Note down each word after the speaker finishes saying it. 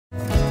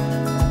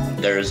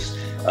There's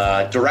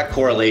direct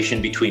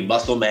correlation between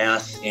muscle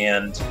mass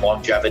and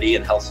longevity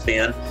and health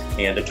span,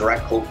 and a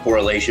direct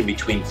correlation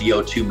between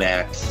VO2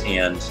 max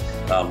and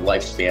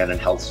lifespan and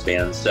health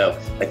span. So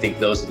I think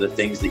those are the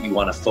things that you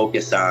want to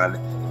focus on.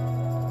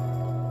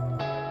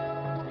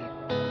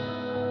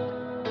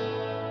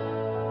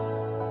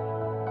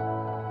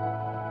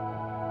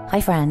 Hi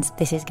friends,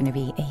 this is going to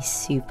be a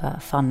super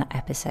fun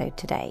episode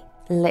today.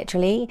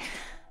 Literally,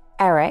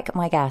 Eric,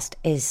 my guest,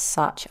 is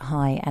such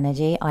high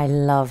energy. I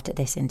loved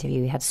this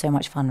interview. We had so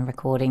much fun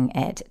recording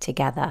it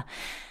together.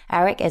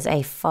 Eric is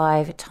a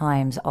 5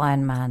 times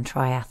Ironman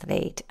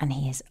triathlete and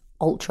he is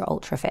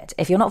ultra fit.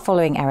 If you're not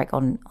following Eric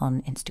on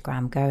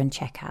Instagram, go and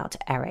check out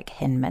Eric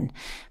Hinman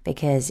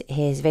because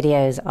his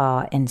videos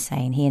are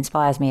insane. He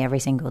inspires me every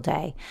single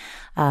day.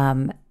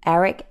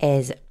 Eric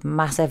is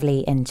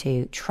massively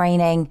into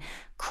training,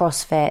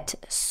 CrossFit,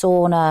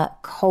 sauna,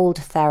 cold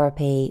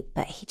therapy,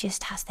 but he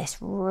just has this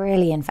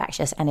really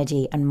infectious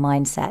energy and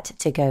mindset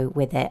to go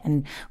with it.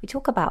 And we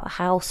talk about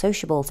how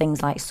sociable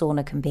things like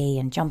sauna can be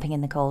and jumping in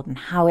the cold and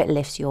how it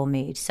lifts your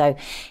mood. So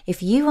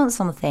if you want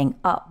something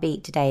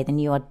upbeat today, then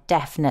you are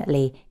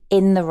definitely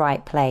in the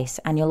right place.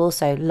 And you'll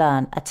also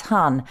learn a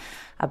ton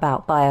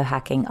about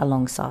biohacking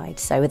alongside.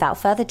 So without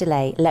further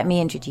delay, let me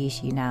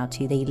introduce you now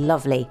to the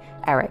lovely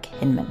Eric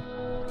Hinman.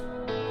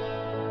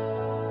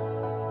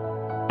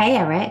 Hey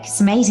Eric,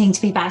 it's amazing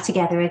to be back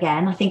together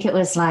again. I think it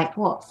was 4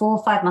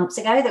 or 5 months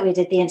ago that we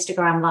did the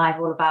Instagram live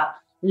all about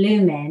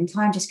Lumen.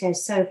 Time just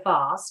goes so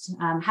fast.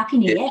 Happy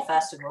New Year,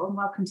 first of all, and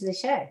welcome to the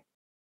show.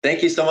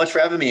 Thank you so much for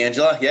having me,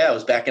 Angela. Yeah, it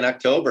was back in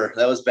October.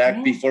 That was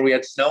back before we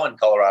had snow in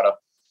Colorado.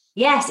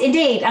 Yes,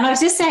 indeed. And I was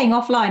just saying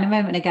offline a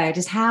moment ago,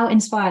 just how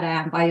inspired I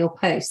am by your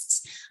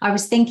posts. I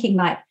was thinking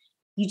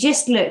you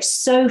just look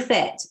so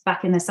fit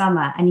back in the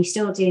summer and you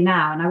still do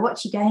now. And I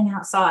watch you going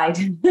outside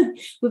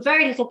with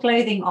very little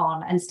clothing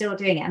on and still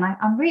doing it. And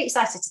I'm really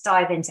excited to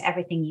dive into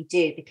everything you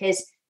do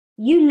because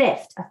you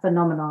lift a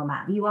phenomenal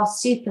amount. You are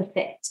super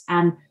fit.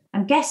 And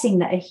I'm guessing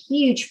that a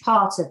huge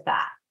part of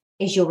that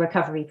is your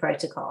recovery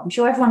protocol. I'm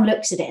sure everyone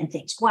looks at it and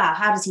thinks, wow,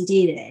 how does he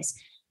do this?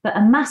 But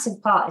a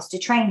massive part is to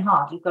train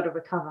hard. You've got to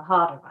recover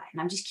harder, right?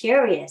 And I'm just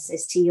curious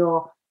as to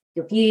your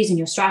views and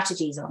your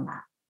strategies on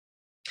that.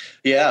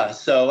 Yeah.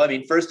 So,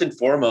 first and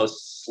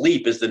foremost,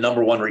 sleep is the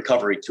number one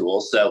recovery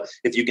tool. So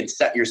if you can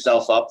set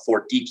yourself up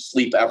for deep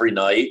sleep every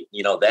night,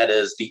 that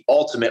is the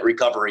ultimate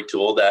recovery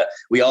tool that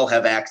we all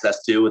have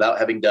access to without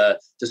having to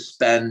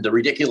spend a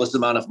ridiculous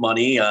amount of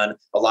money on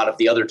a lot of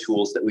the other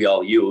tools that we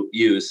all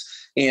use.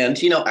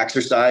 And,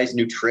 exercise,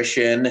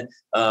 nutrition,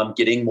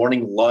 getting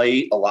morning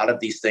light, a lot of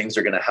these things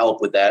are going to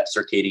help with that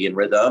circadian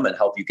rhythm and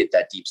help you get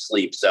that deep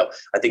sleep. So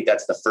I think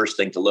that's the first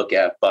thing to look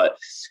at. But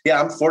yeah,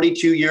 I'm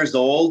 42 years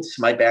old.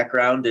 My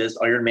background is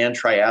Ironman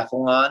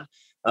triathlon.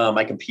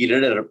 I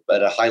competed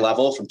at a high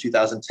level from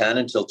 2010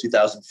 until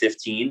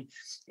 2015.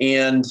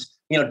 And,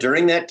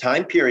 during that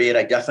time period,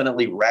 I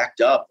definitely racked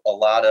up a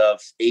lot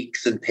of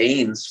aches and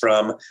pains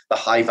from the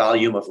high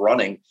volume of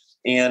running.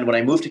 And when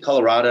I moved to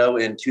Colorado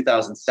in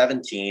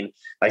 2017,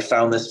 I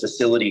found this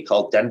facility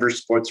called Denver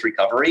Sports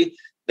Recovery.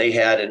 They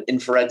had an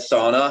infrared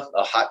sauna,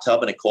 a hot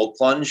tub, and a cold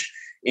plunge.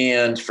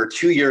 And for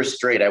 2 years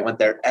straight, I went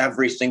there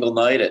every single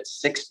night at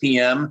 6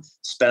 p.m.,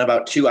 spent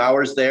about 2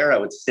 hours there. I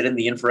would sit in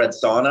the infrared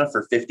sauna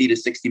for 50 to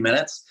 60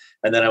 minutes.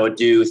 And then I would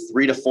do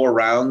 3 to 4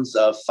 rounds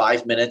of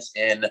 5 minutes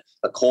in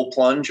a cold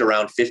plunge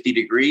around 50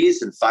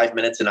 degrees and 5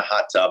 minutes in a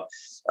hot tub,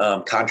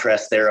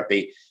 contrast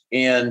therapy.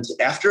 And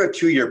after a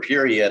 2-year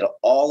period,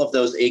 all of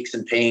those aches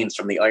and pains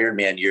from the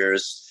Ironman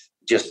years,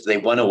 they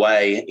went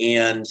away.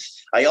 And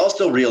I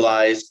also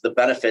realized the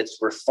benefits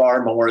were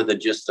far more than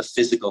just the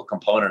physical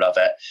component of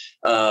it.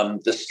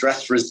 The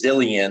stress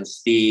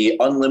resilience, the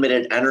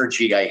unlimited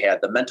energy I had,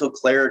 the mental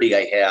clarity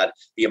I had,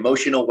 the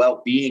emotional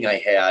well-being I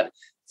had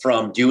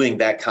from doing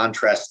that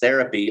contrast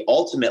therapy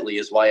ultimately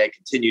is why I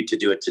continue to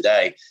do it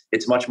today.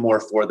 It's much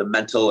more for the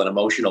mental and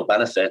emotional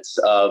benefits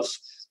of,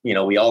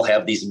 we all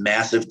have these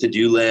massive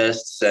to-do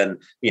lists and,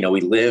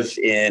 we live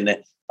in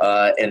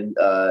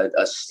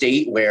a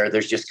state where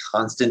there's just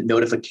constant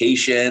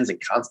notifications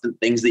and constant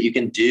things that you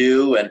can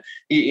do. And,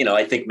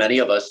 I think many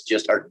of us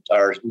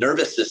our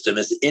nervous system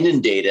is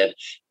inundated,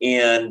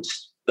 and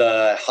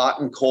the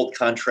hot and cold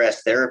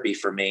contrast therapy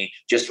for me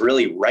just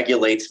really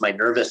regulates my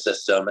nervous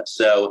system.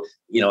 So,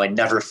 I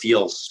never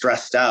feel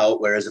stressed out.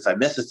 Whereas if I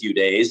miss a few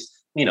days,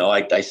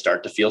 I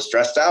start to feel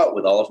stressed out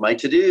with all of my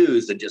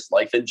to-dos and just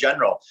life in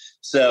general.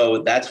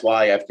 So that's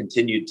why I've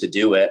continued to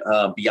do it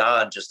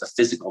beyond just the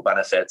physical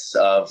benefits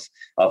of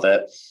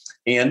it.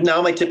 And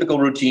now my typical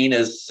routine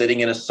is sitting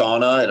in a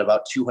sauna at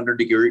about 200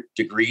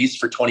 degrees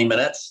for 20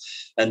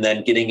 minutes, and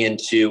then getting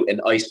into an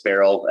ice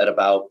barrel at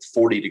about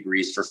 40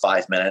 degrees for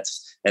 5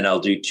 minutes. And I'll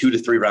do 2 to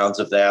 3 rounds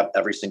of that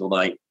every single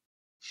night.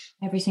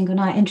 Every single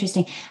night.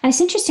 Interesting. And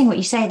it's interesting what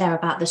you say there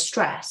about the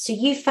stress. So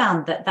you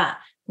found that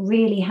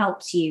really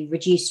helps you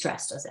reduce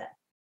stress, does it?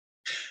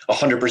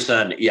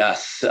 100%.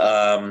 Yes.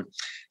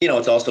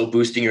 It's also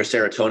boosting your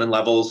serotonin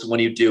levels when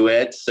you do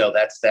it. So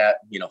that's that,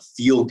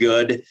 feel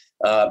good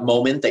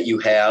moment that you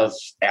have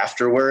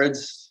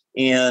afterwards.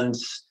 And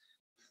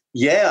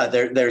yeah,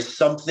 there's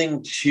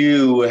something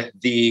to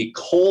the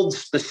cold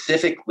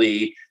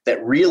specifically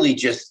that really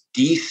just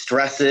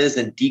de-stresses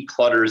and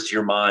declutters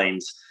your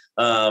mind.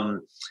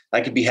 I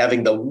could be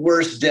having the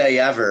worst day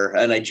ever,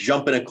 and I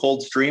jump in a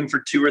cold stream for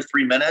 2 or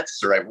 3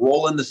 minutes, or I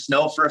roll in the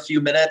snow for a few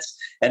minutes.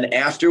 And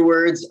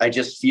afterwards, I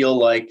just feel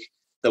like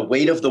the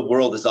weight of the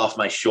world is off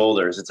my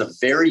shoulders. It's a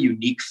very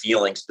unique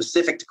feeling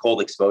specific to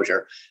cold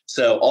exposure.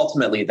 So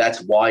ultimately,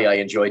 that's why I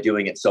enjoy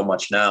doing it so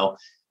much now.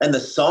 And the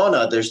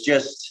sauna,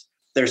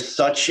 there's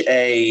such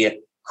a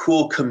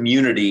cool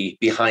community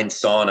behind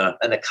sauna,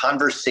 and the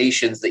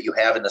conversations that you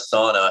have in the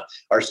sauna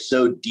are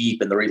so deep,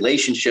 and the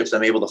relationships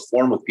I'm able to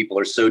form with people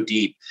are so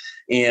deep.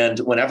 And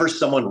whenever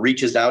someone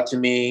reaches out to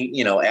me,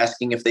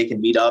 asking if they can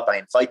meet up, I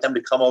invite them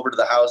to come over to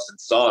the house and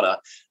sauna.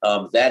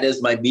 That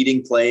is my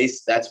meeting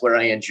place. That's where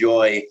I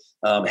enjoy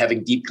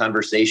having deep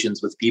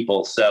conversations with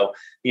people. So,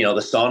 the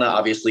sauna,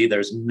 obviously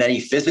there's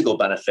many physical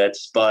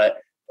benefits, but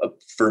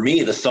for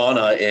me, the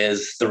sauna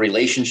is the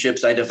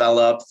relationships I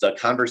develop, the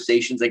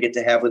conversations I get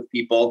to have with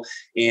people,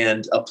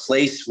 and a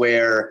place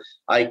where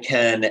I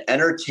can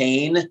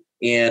entertain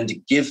and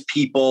give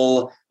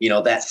people,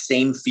 that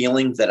same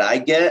feeling that I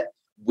get,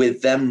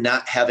 with them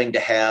not having to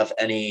have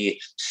any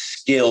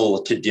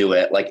skill to do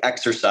it, like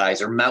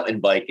exercise or mountain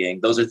biking.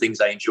 Those are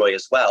things I enjoy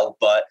as well,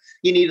 but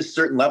you need a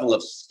certain level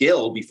of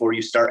skill before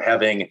you start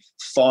having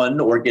fun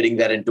or getting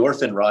that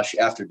endorphin rush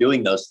after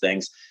doing those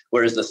things.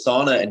 Whereas the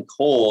sauna and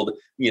cold,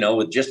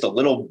 with just a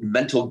little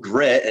mental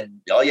grit,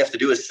 and all you have to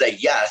do is say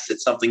yes,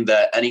 it's something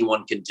that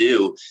anyone can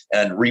do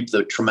and reap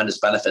the tremendous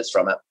benefits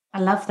from it.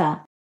 I love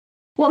that.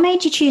 What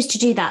made you choose to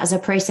do that as a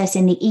process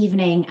in the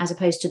evening as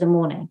opposed to the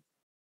morning?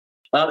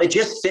 It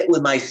just fit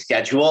with my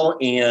schedule,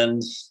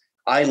 and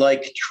I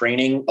like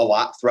training a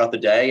lot throughout the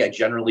day. I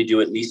generally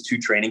do at least 2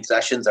 training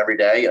sessions every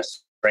day, a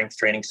strength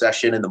training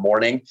session in the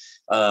morning,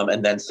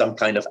 and then some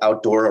kind of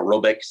outdoor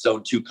aerobic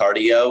zone 2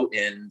 cardio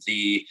in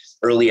the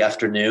early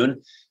afternoon.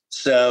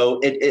 So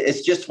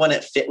it's just when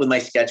it fit with my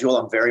schedule.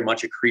 I'm very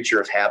much a creature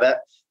of habit.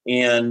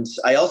 And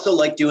I also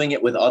like doing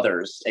it with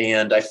others.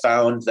 And I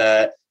found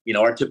that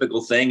our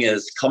typical thing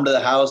is come to the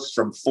house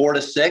from 4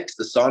 to 6.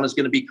 The sauna is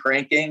going to be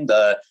cranking.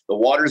 The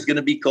water is going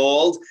to be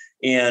cold.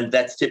 And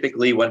that's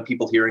typically when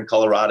people here in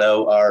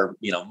Colorado are,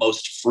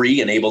 most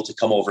free and able to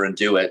come over and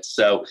do it.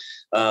 So,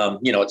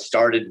 it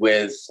started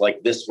with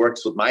like, this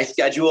works with my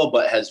schedule,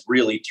 but has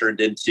really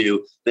turned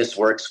into this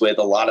works with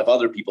a lot of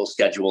other people's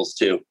schedules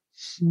too.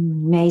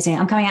 Amazing.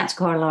 I'm coming out to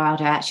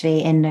Colorado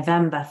actually in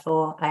November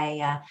for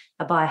a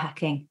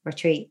biohacking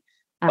retreat.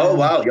 Oh,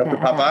 wow. You have to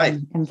pop by.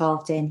 I'm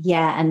involved in.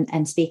 Yeah.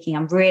 And speaking,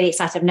 I'm really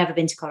excited. I've never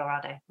been to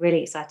Colorado.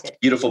 Really excited.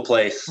 Beautiful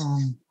place.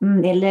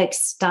 It looks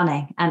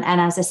stunning. And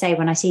as I say,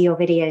 when I see your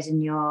videos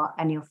and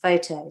your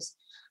photos,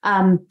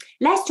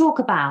 let's talk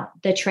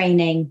about the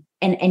training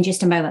in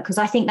just a moment, because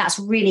I think that's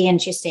really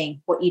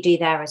interesting what you do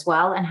there as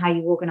well and how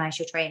you organize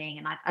your training.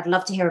 And I'd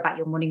love to hear about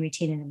your morning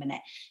routine in a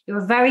minute.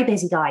 You're a very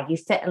busy guy. You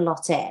fit a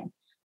lot in.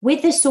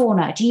 With the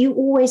sauna, do you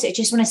always, I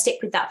just want to stick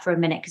with that for a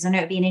minute, because I know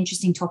it'd be an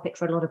interesting topic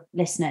for a lot of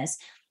listeners.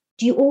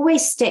 Do you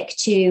always stick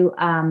to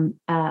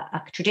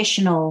a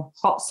traditional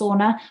hot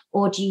sauna,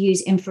 or do you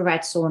use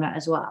infrared sauna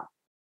as well?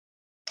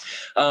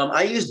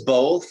 I use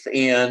both,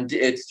 and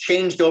it's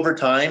changed over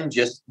time,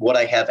 just what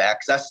I have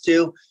access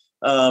to.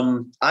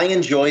 I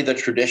enjoy the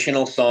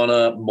traditional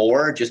sauna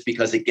more just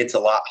because it gets a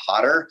lot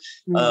hotter.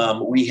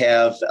 We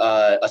have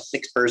a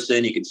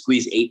 6-person, you can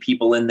squeeze 8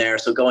 people in there.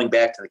 So going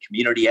back to the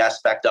community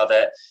aspect of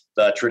it,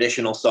 the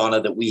traditional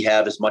sauna that we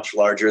have is much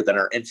larger than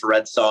our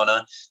infrared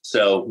sauna.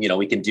 So,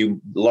 we can do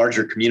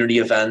larger community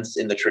events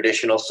in the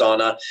traditional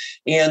sauna.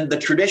 And the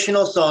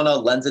traditional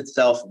sauna lends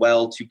itself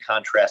well to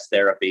contrast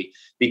therapy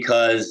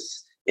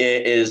because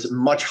it is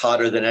much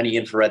hotter than any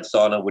infrared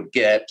sauna would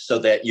get, so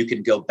that you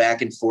can go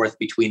back and forth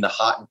between the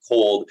hot and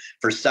cold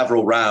for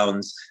several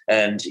rounds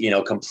and,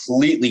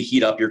 completely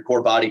heat up your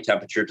core body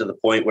temperature to the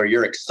point where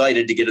you're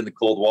excited to get in the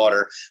cold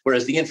water.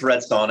 Whereas the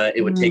infrared sauna,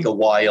 it would take a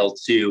while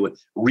to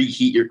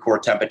reheat your core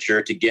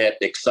temperature to get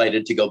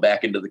excited to go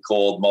back into the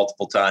cold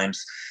multiple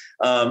times.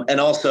 And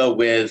also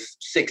with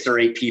 6 or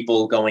 8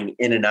 people going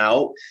in and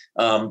out,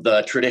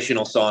 the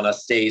traditional sauna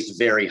stays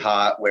very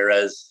hot,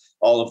 whereas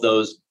all of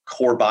those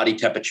core body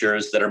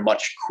temperatures that are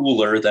much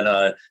cooler than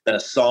a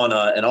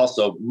sauna, and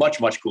also much,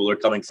 much cooler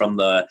coming from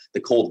the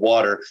cold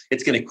water,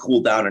 it's going to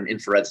cool down an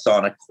infrared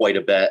sauna quite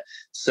a bit.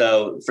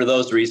 So for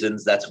those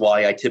reasons, that's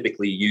why I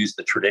typically use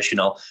the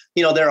traditional.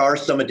 There are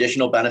some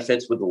additional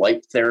benefits with the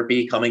light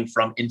therapy coming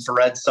from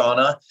infrared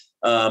sauna.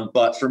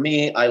 But for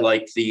me, I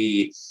like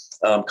the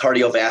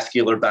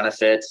cardiovascular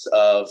benefits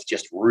of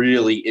just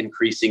really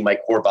increasing my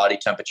core body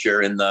temperature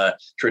in the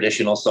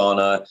traditional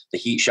sauna, the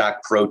heat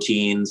shock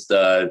proteins,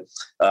 the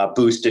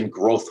boost in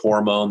growth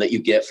hormone that you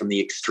get from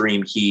the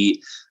extreme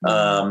heat.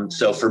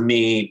 So for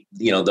me,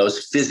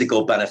 those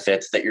physical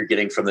benefits that you're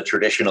getting from the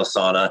traditional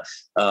sauna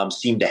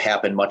seem to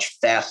happen much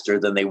faster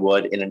than they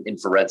would in an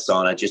infrared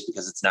sauna, just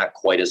because it's not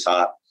quite as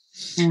hot.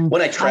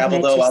 When I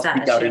travel, though, I'll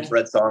seek out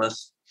infrared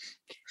saunas.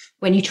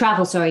 When you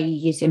travel, sorry,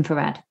 you use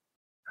infrared?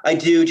 I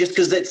do, just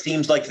because it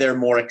seems like they're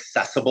more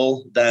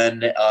accessible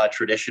than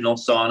traditional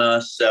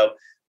sauna. So,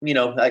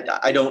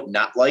 I don't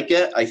not like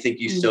it. I think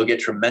you still get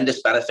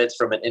tremendous benefits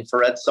from an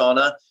infrared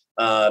sauna.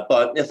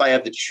 But if I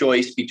have the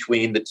choice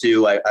between the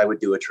two, I would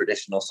do a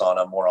traditional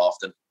sauna more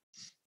often.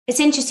 It's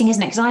interesting,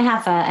 isn't it? Because I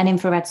have an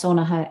infrared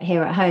sauna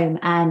here at home,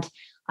 and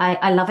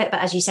I love it.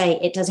 But as you say,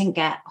 it doesn't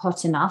get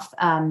hot enough.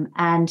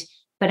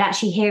 But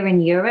actually here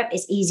in Europe,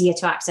 it's easier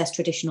to access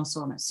traditional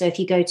saunas. So if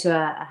you go to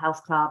a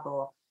health club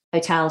or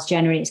hotels,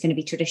 generally it's going to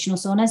be traditional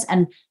saunas.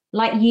 And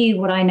like you,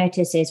 what I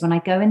notice is when I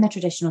go in the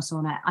traditional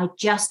sauna, I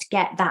just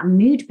get that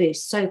mood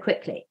boost so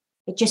quickly.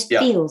 It just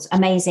feels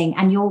amazing.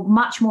 And you're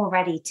much more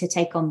ready to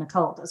take on the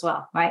cold as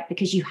well, right?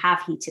 Because you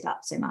have heated up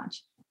so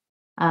much.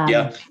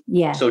 Yeah.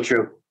 So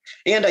true.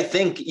 And I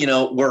think,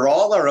 we're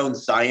all our own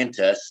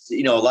scientists.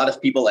 A lot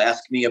of people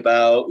ask me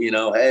about,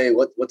 hey,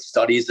 what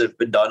studies have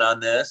been done on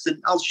this?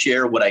 And I'll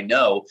share what I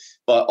know.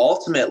 But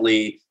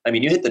ultimately,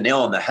 you hit the nail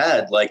on the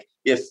head. Like,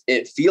 if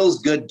it feels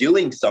good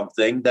doing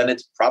something, then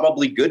it's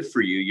probably good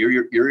for you.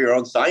 You're your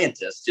own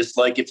scientist. Just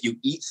like if you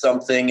eat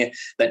something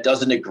that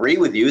doesn't agree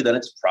with you, then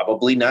it's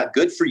probably not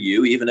good for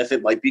you, even if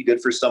it might be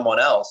good for someone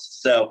else.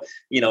 So,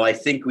 I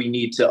think we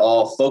need to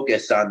all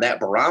focus on that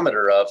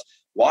barometer of,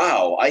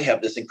 wow, I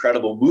have this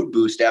incredible mood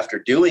boost after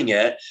doing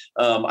it.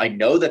 I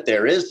know that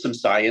there is some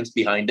science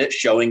behind it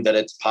showing that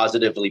it's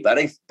positively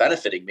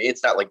benefiting me.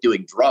 It's not like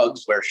doing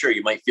drugs where, sure,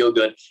 you might feel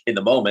good in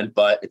the moment,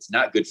 but it's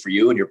not good for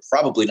you and you're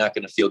probably not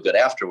going to feel good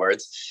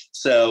afterwards.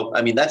 So,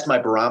 that's my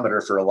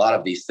barometer for a lot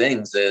of these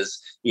things is,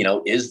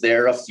 is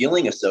there a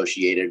feeling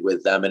associated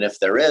with them? And if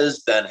there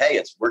is, then, hey,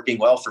 it's working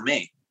well for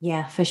me.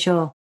 Yeah, for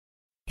sure.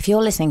 If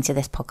you're listening to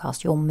this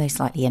podcast, you're most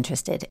likely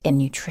interested in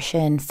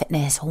nutrition,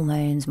 fitness,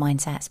 hormones,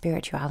 mindset,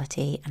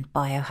 spirituality, and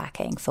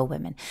biohacking for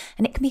women.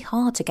 And it can be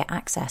hard to get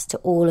access to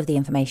all of the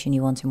information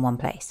you want in one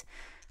place.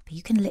 But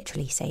you can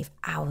literally save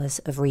hours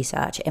of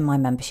research in my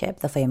membership,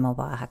 the Female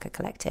Biohacker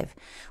Collective.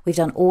 We've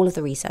done all of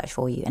the research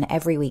for you, and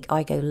every week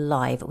I go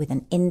live with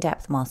an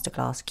in-depth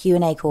masterclass,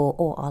 Q&A call,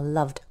 or our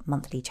loved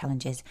monthly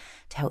challenges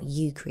to help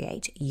you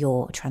create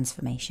your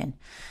transformation.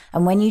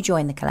 And when you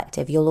join the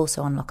collective, you'll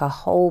also unlock a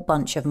whole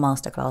bunch of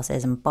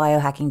masterclasses and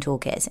biohacking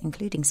toolkits,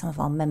 including some of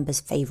our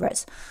members'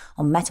 favorites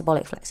on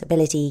metabolic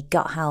flexibility,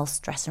 gut health,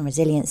 stress and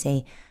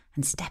resiliency,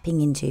 and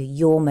stepping into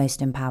your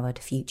most empowered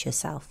future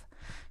self.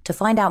 To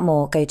find out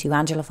more, go to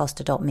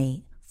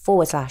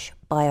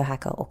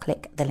angelafoster.me/biohacker or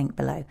click the link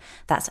below.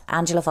 That's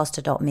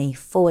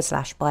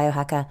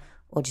angelafoster.me/biohacker,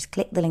 or just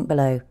click the link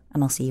below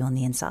and I'll see you on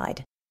the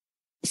inside.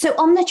 So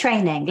on the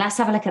training, let's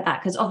have a look at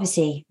that, because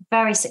obviously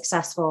very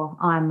successful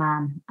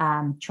Ironman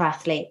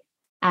triathlete,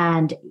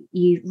 and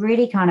you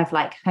really kind of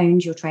like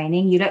honed your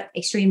training. You look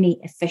extremely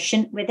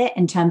efficient with it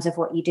in terms of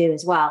what you do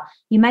as well.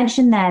 You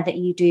mentioned there that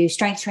you do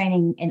strength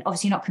training, and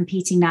obviously you're not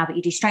competing now, but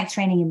you do strength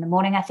training in the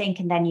morning, I think,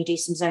 and then you do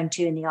some zone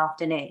 2 in the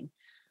afternoon.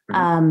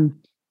 Mm-hmm.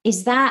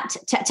 Is that,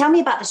 tell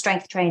me about the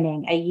strength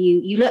training.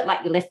 You look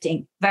like you're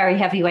lifting very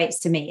heavy weights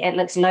to me. It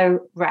looks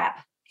low rep,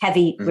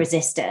 heavy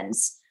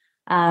resistance.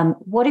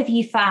 What have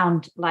you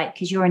found, like,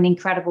 because you're in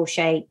incredible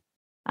shape?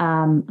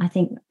 I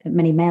think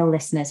many male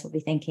listeners will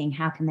be thinking,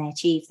 how can they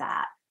achieve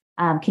that?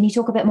 Can you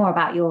talk a bit more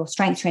about your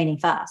strength training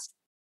first?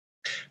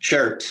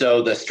 Sure.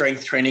 So the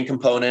strength training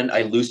component,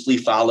 I loosely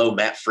follow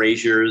Matt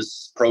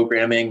Fraser's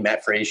programming.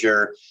 Matt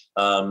Fraser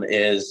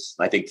is,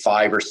 I think,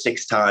 5 or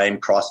 6 time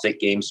CrossFit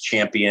Games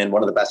champion,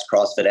 one of the best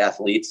CrossFit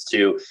athletes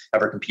to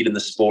ever compete in the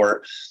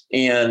sport.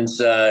 And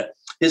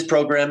his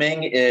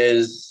programming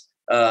is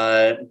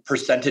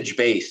percentage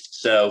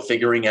based. So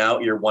figuring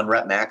out your 1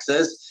 rep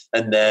maxes,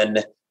 and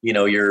then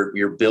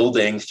you're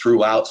building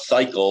throughout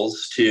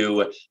cycles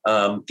to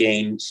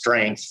gain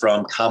strength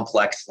from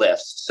complex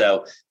lifts.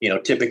 So,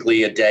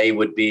 typically a day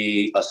would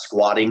be a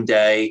squatting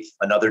day.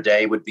 Another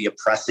day would be a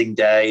pressing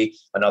day.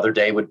 Another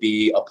day would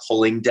be a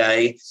pulling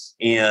day.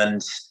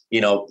 And,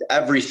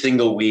 every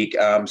single week,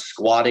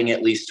 squatting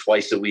at least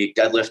twice a week,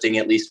 deadlifting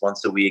at least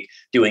once a week,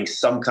 doing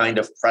some kind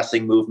of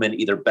pressing movement,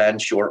 either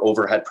bench or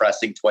overhead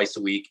pressing twice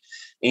a week.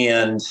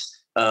 And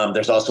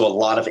there's also a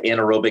lot of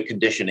anaerobic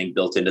conditioning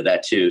built into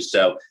that too.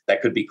 So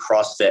that could be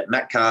CrossFit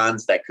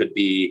Metcons, that could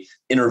be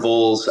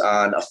intervals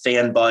on a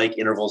fan bike,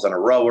 intervals on a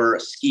rower, a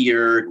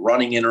skier,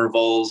 running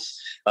intervals,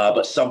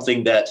 but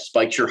something that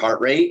spikes your heart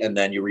rate and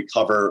then you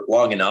recover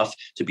long enough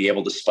to be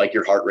able to spike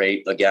your heart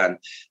rate again.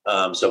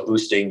 So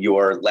boosting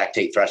your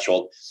lactate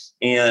threshold.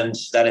 And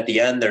then at the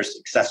end, there's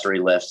accessory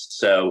lifts.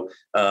 So,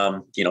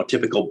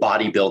 typical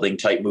bodybuilding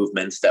type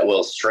movements that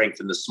will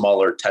strengthen the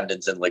smaller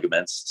tendons and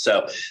ligaments.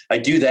 So I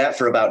do that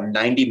for about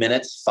 90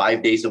 minutes,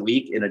 5 days a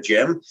week in a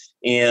gym.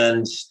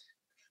 And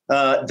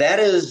that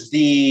is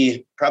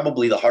the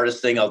probably the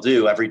hardest thing I'll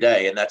do every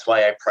day. And that's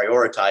why I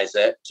prioritize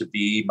it to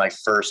be my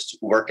first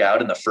workout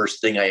and the first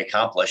thing I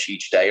accomplish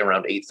each day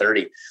around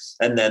 8:30.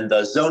 And then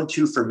the zone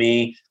 2 for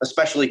me,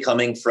 especially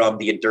coming from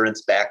the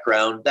endurance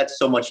background, that's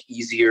so much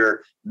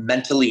easier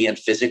mentally and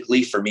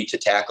physically for me to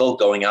tackle,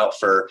 going out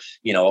for,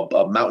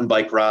 a mountain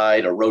bike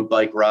ride, a road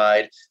bike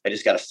ride. I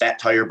just got a fat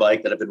tire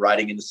bike that I've been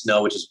riding in the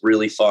snow, which is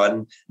really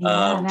fun.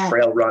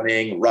 Trail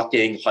running,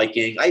 rucking,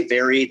 hiking. I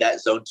vary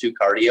that zone 2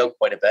 cardio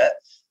quite a bit.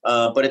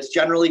 But it's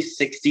generally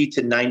 60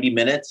 to 90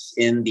 minutes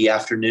in the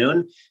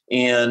afternoon.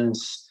 And,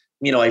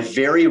 I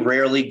very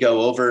rarely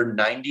go over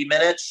 90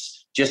 minutes.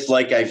 Just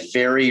like I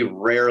very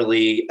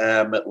rarely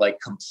am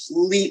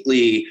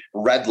completely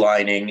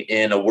redlining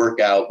in a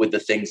workout with the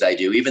things I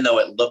do, even though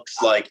it looks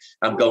like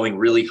I'm going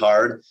really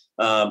hard.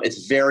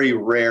 It's very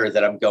rare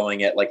that I'm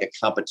going at a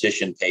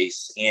competition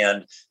pace.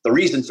 And the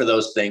reason for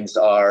those things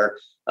are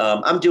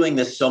I'm doing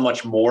this so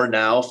much more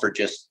now for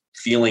just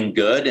feeling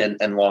good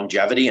and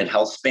longevity and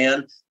health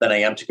span than I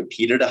am to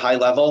compete at a high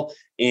level.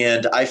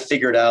 And I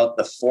figured out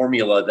the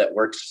formula that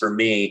works for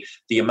me,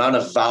 the amount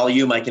of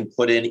volume I can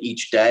put in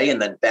each day and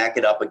then back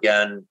it up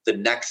again the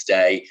next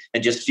day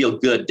and just feel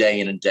good day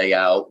in and day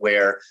out.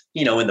 Where,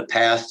 in the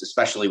past,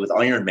 especially with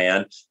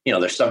Ironman,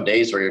 there's some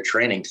days where you're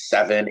training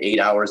 7-8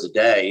 hours a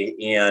day,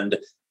 and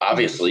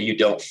obviously you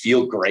don't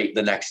feel great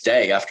the next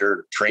day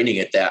after training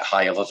at that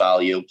high of a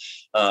volume.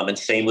 And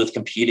same with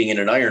competing in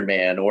an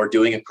Ironman or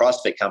doing a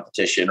CrossFit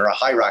competition or a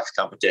high rocks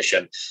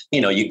competition.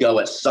 You go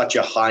at such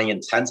a high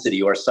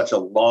intensity or such a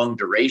long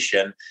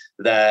duration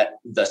that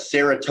the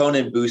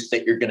serotonin boost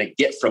that you're going to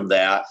get from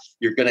that,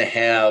 you're going to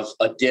have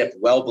a dip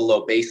well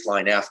below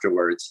baseline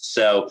afterwards.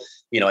 So,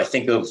 I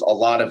think of a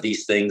lot of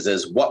these things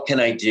as what can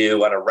I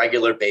do on a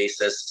regular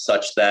basis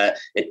such that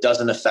it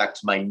doesn't affect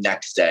my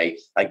next day.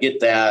 I get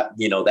that,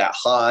 that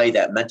high,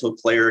 that mental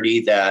clarity,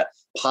 that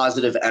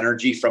positive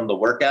energy from the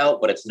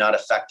workout, but it's not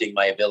affecting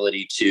my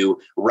ability to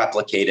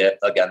replicate it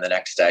again the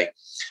next day.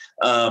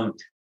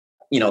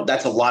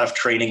 That's a lot of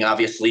training.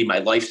 Obviously, my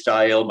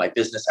lifestyle, my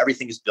business,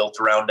 everything is built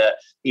around it.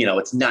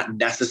 It's not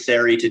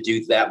necessary to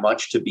do that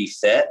much to be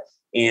fit.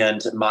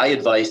 And my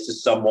advice to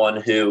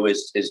someone who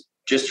is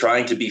just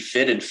trying to be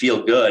fit and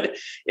feel good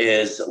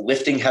is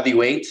lifting heavy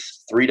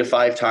weights 3 to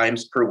 5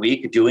 times per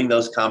week, doing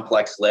those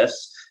complex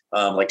lifts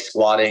like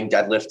squatting,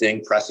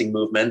 deadlifting, pressing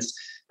movements.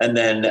 And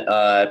then,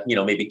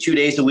 maybe 2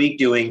 days a week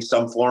doing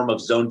some form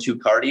of zone 2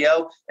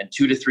 cardio and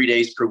 2 to 3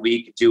 days per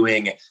week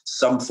doing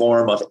some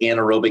form of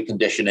anaerobic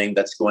conditioning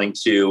that's going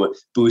to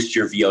boost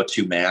your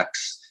VO2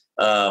 max.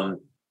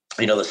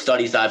 The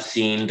studies I've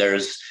seen,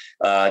 there's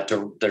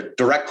the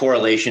direct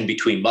correlation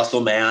between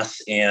muscle mass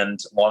and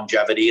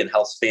longevity and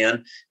health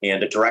span,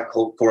 and a direct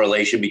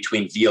correlation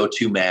between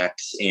VO2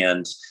 max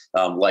and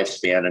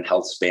lifespan and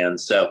health span.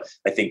 So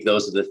I think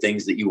those are the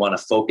things that you want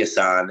to focus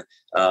on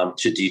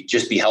to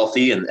just be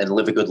healthy and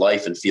live a good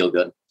life and feel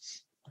good.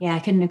 Yeah, I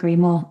couldn't agree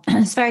more.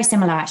 It's very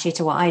similar actually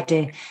to what I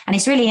do. And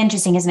it's really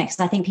interesting, isn't it? Because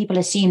I think people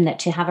assume that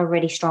to have a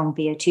really strong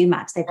VO2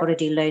 max, they've got to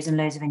do loads and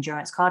loads of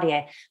endurance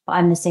cardio. But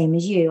I'm the same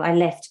as you. I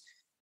lift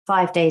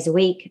 5 days a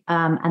week.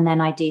 And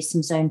then I do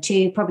some zone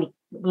 2, probably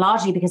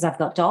largely because I've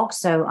got dogs.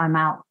 So I'm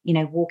out,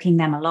 walking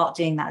them a lot,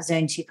 doing that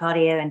zone 2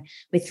 cardio. And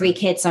with 3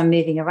 kids, I'm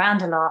moving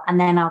around a lot. And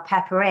then I'll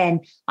pepper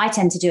in. I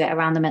tend to do it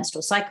around the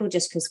menstrual cycle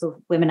just because for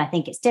women, I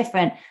think it's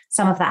different.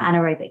 Some of that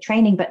anaerobic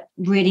training, but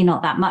really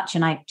not that much.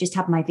 And I just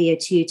had my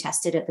VO2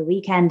 tested at the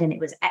weekend and it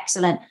was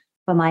excellent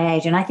for my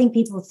age. And I think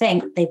people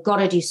think they've got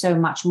to do so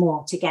much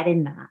more to get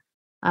in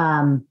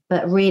that.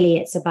 But really,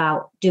 it's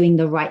about doing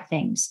the right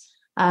things.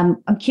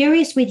 I'm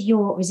curious with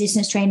your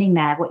resistance training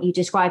there, what you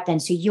described then.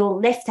 So you'll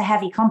lift the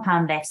heavy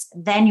compound lifts,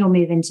 then you'll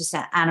move into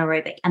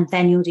anaerobic, and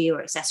then you'll do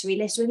your accessory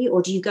lifts really?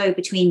 Or do you go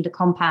between the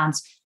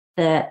compounds,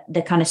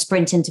 the kind of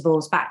sprint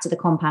intervals back to the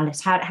compound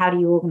lifts? How do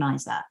you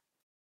organize that?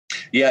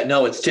 Yeah,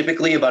 no, it's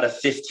typically about a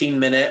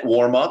 15-minute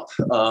warm up,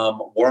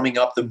 warming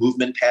up the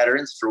movement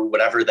patterns for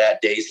whatever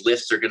that day's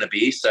lifts are going to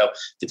be. So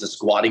if it's a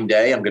squatting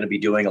day, I'm going to be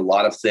doing a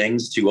lot of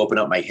things to open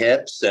up my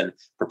hips and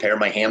prepare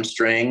my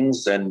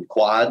hamstrings and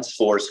quads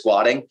for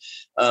squatting.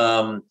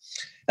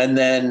 And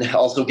then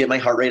also get my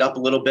heart rate up a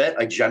little bit.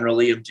 I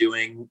generally am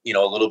doing, a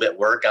little bit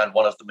work on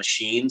one of the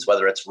machines,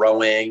 whether it's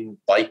rowing,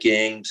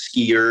 biking,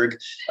 ski erg,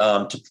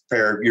 to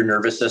prepare your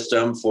nervous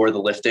system for the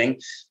lifting.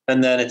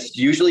 And then it's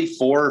usually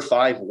 4 or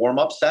 5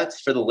 warm-up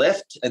sets for the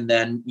lift. And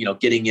then,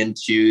 getting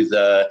into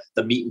the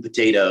meat and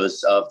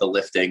potatoes of the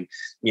lifting,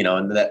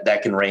 and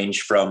that can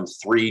range from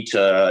 3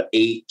 to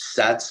 8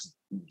 sets,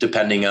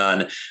 depending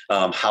on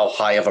how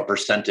high of a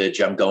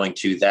percentage I'm going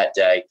to that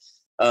day.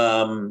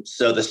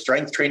 So the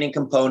strength training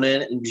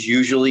component is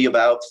usually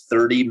about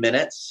 30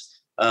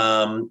 minutes.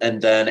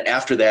 And then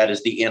after that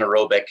is the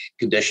anaerobic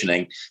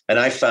conditioning. And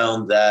I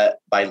found that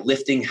by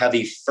lifting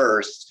heavy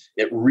first,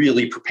 it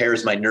really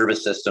prepares my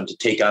nervous system to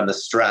take on the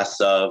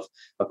stress of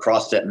a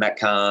CrossFit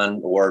Metcon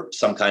or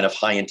some kind of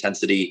high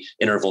intensity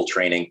interval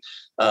training.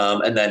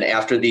 And then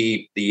after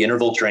the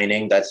interval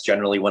training, that's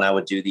generally when I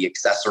would do the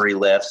accessory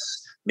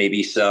lifts,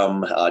 maybe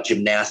some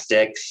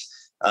gymnastics,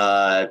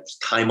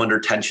 time under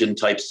tension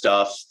type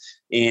stuff.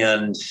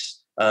 And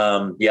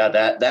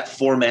that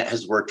format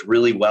has worked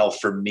really well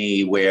for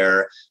me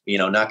where,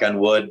 knock on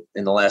wood,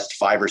 in the last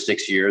 5 or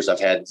 6 years, I've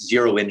had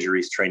 0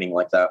 injuries training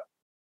like that.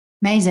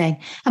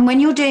 Amazing. And when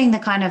you're doing the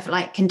kind of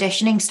like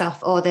conditioning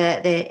stuff or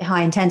the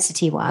high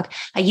intensity work,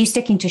 are you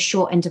sticking to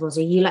short intervals?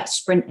 Are you like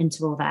sprint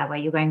interval there where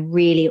you're going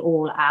really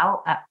all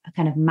out at a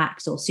kind of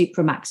max or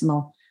super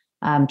maximal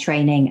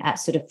training at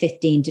sort of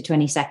 15 to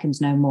 20 seconds,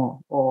 no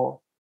more?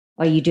 Or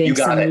are you doing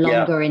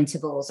longer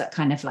intervals at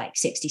kind of like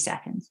 60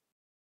 seconds?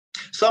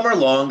 Some are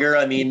longer.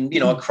 I mean,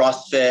 a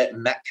CrossFit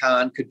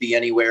Metcon could be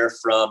anywhere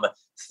from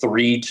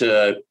 3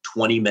 to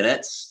 20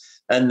 minutes.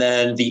 And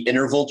then the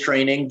interval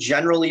training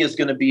generally is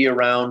going to be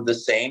around the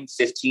same,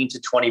 15 to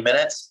 20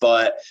 minutes.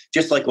 But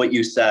just like what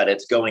you said,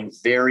 it's going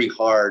very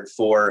hard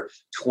for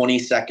 20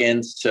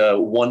 seconds to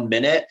 1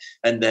 minute,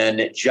 and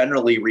then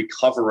generally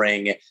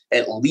recovering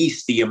at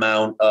least the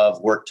amount of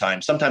work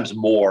time, sometimes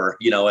more.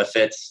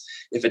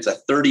 If it's a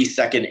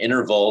 30-second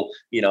interval,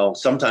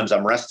 sometimes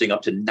I'm resting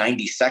up to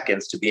 90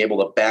 seconds to be able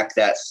to back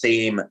that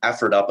same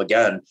effort up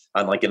again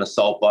on like an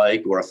assault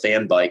bike or a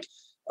fan bike.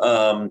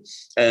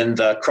 And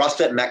the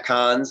CrossFit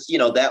Metcons,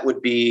 that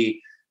would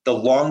be the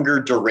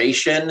longer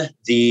duration,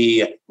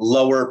 the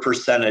lower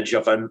percentage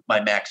of my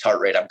max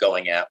heart rate I'm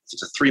going at. If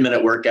it's a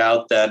 3-minute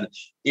workout, then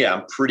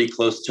I'm pretty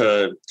close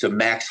to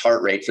max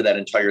heart rate for that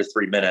entire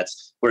 3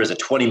 minutes. Whereas a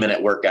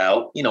 20-minute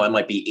workout, I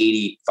might be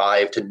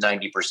 85 to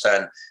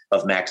 90%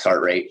 of max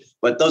heart rate.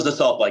 But those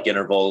assault bike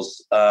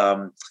intervals,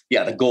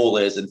 the goal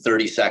is in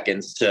 30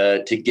 seconds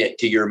to get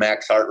to your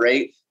max heart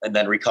rate and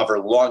then recover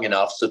long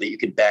enough so that you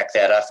can back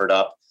that effort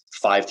up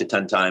 5 to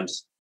 10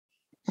 times.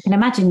 I can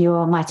imagine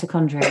your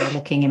mitochondria are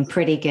looking in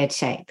pretty good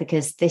shape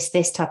because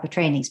this type of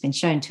training has been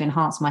shown to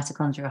enhance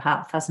mitochondrial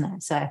health, hasn't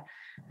it? So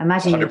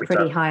imagine 100%. You're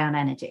pretty high on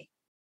energy.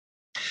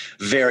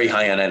 Very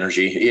high on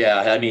energy.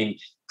 Yeah. I mean,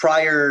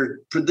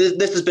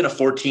 this has been a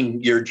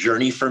 14-year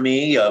journey for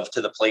me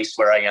to the place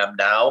where I am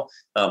now.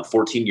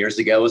 14 years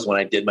ago is when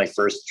I did my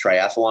first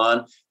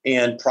triathlon.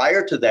 And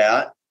prior to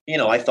that,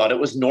 I thought it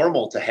was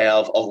normal to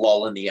have a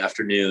lull in the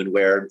afternoon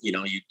where, you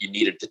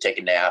needed to take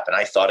a nap. And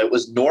I thought it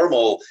was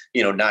normal,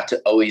 not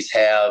to always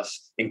have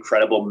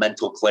incredible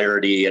mental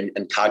clarity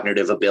and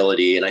cognitive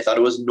ability. And I thought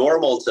it was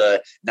normal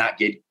to not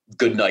get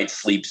good night's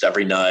sleeps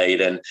every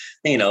night. And,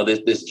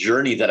 this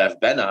journey that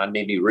I've been on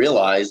made me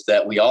realize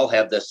that we all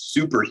have this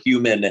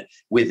superhuman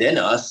within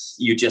us.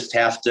 You just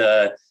have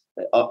to,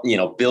 build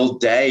your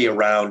day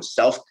around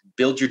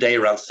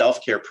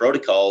self-care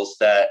protocols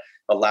that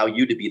allow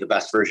you to be the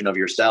best version of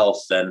yourself.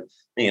 And,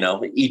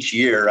 each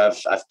year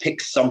I've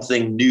picked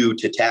something new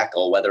to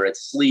tackle, whether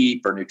it's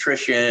sleep or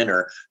nutrition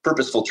or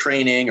purposeful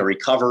training or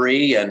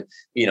recovery, and,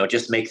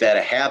 just make that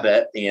a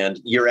habit. And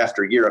year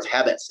after year of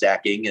habit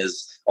stacking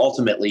is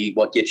ultimately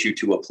what gets you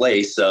to a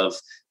place of,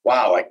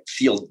 wow, I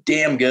feel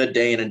damn good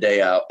day in and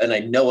day out. And I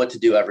know what to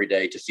do every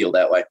day to feel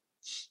that way.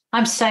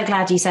 I'm so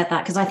glad you said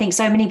that because I think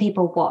so many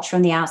people watch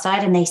from the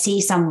outside and they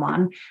see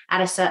someone at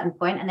a certain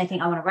point and they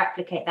think, I want to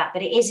replicate that.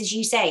 But it is, as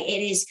you say,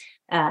 it is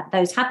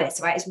those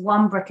habits, right? It's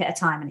one brick at a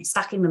time and it's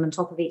stacking them on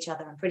top of each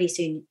other. And pretty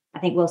soon, I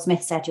think Will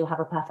Smith said, you'll have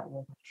a perfect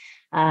walk.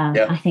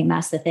 I think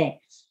that's the thing.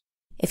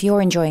 If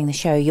you're enjoying the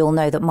show, you'll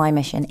know that my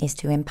mission is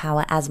to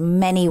empower as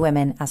many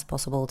women as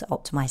possible to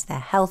optimize their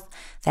health,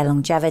 their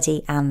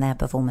longevity, and their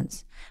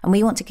performance. And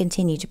we want to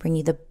continue to bring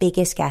you the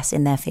biggest guests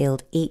in their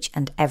field each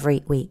and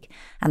every week.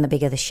 And the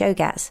bigger the show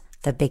gets,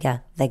 the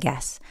bigger the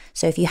guests.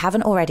 So if you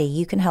haven't already,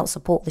 you can help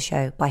support the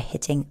show by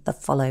hitting the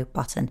follow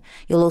button.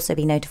 You'll also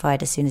be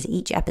notified as soon as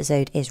each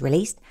episode is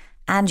released,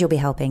 and you'll be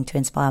helping to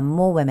inspire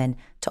more women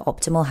to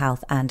optimal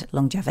health and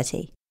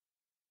longevity.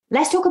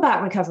 Let's talk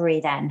about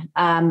recovery then.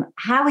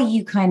 How are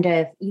you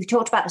you've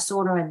talked about the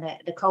sauna and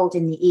the cold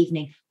in the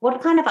evening.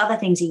 What kind of other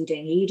things are you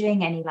doing? Are you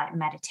doing any like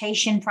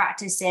meditation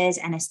practices,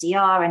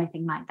 NSDR,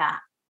 anything like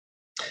that?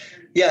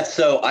 Yeah,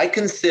 so I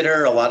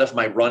consider a lot of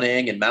my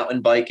running and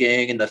mountain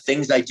biking and the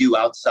things I do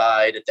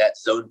outside at that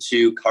zone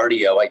 2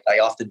 cardio, I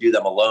often do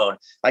them alone.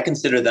 I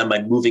consider them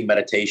my moving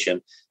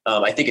meditation.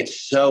 I think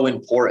it's so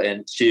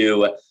important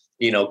to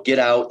get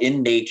out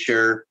in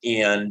nature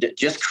and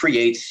just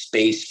create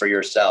space for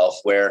yourself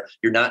where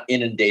you're not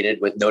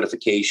inundated with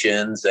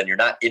notifications and you're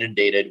not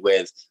inundated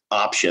with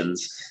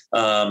options.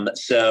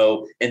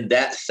 So in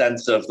that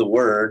sense of the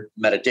word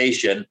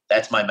meditation,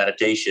 that's my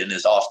meditation,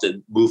 is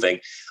often moving.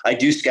 I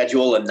do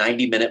schedule a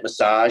 90-minute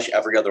massage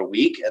every other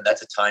week. And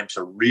that's a time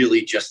to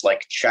really just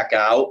like check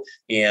out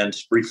and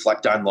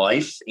reflect on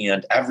life.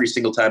 And every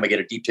single time I get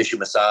a deep tissue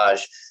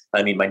massage,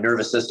 I mean, my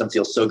nervous system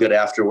feels so good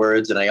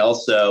afterwards. And I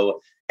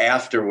also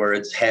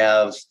afterwards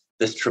have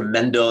this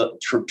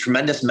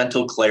tremendous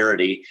mental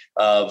clarity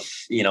of,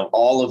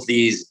 all of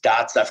these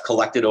dots I've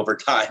collected over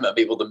time. I'm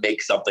able to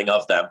make something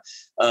of them.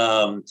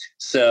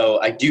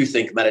 So I do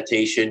think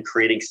meditation,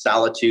 creating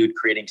solitude,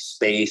 creating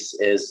space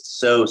is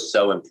so,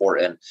 so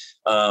important.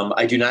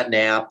 I do not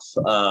nap.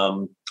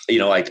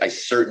 I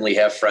certainly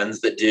have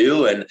friends that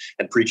do and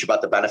preach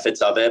about the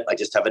benefits of it. I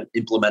just haven't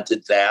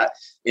implemented that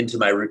into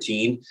my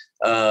routine.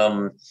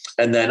 And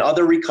then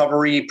other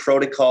recovery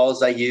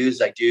protocols I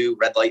do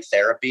red light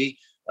therapy.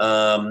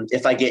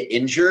 If I get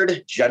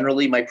injured,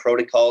 generally my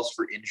protocols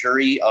for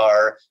injury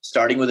are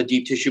starting with a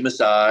deep tissue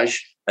massage,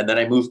 and then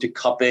I move to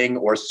cupping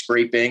or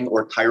scraping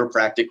or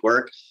chiropractic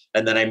work.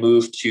 And then I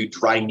move to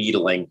dry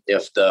needling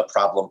if the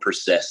problem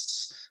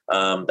persists.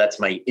 That's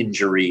my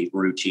injury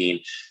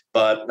routine.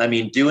 But I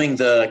mean, doing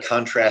the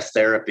contrast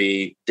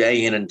therapy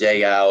day in and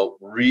day out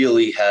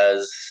really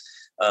has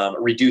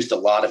reduced a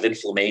lot of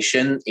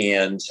inflammation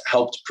and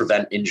helped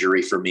prevent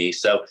injury for me.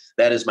 So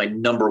that is my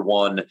number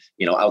one,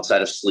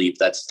 outside of sleep,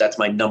 that's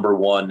my number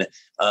one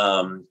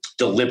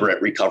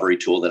deliberate recovery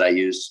tool that I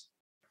use.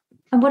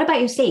 And what about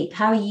your sleep?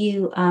 How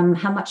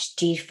much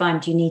do you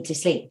find you need to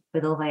sleep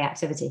with all the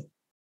activity?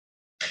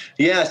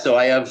 Yeah, so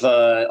I have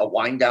a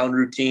wind down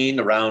routine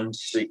around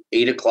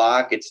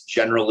 8:00. It's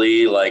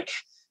generally like,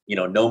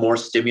 no more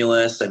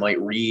stimulus. I might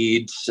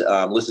read,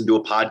 listen to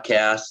a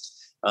podcast.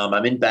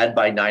 I'm in bed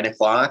by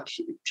 9:00,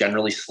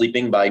 generally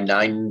sleeping by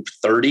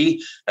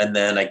 9:30. And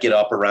then I get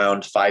up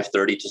around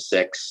 5:30 to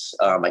 6.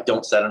 I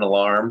don't set an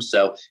alarm.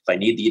 So if I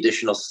need the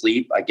additional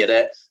sleep, I get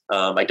it.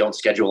 I don't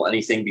schedule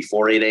anything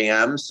before 8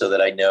 a.m. so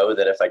that I know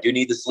that if I do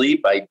need the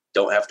sleep, I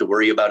don't have to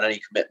worry about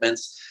any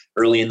commitments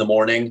early in the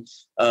morning.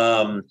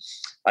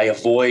 I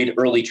avoid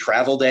early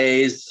travel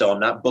days. So I'm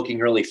not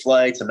booking early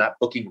flights. I'm not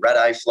booking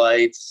red-eye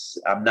flights.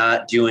 I'm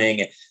not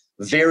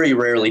very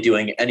rarely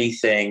doing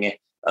anything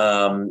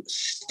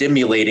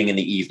stimulating in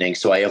the evening.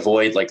 So I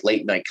avoid like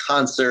late night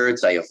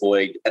concerts. I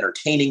avoid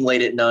entertaining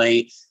late at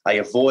night. I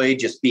avoid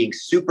just being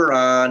super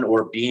on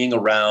or being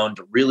around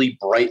really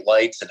bright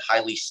lights and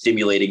highly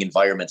stimulating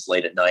environments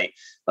late at night.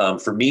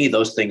 For me,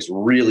 those things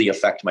really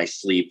affect my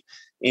sleep.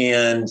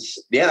 And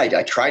yeah,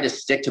 I try to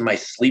stick to my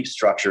sleep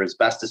structure as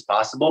best as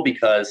possible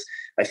because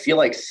I feel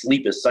like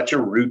sleep is such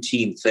a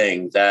routine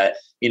thing that,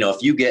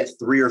 if you get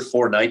 3 or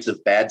 4 nights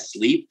of bad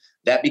sleep,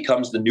 that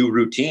becomes the new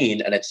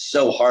routine. And it's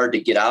so hard to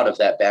get out of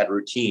that bad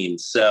routine.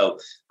 So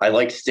I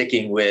like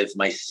sticking with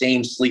my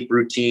same sleep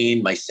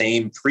routine, my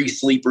same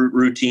pre-sleep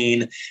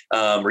routine,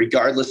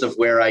 regardless of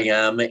where I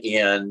am,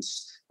 and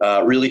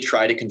really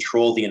try to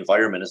control the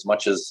environment as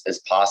much as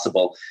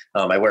possible.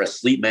 I wear a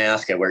sleep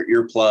mask. I wear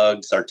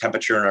earplugs. Our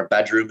temperature in our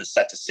bedroom is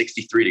set to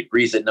 63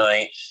 degrees at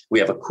night. We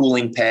have a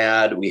cooling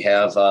pad. We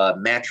have a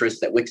mattress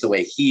that wicks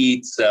away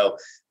heat. So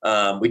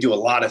we do a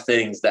lot of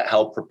things that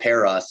help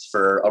prepare us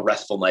for a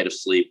restful night of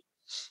sleep.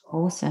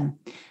 Awesome.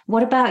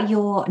 What about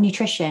your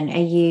nutrition?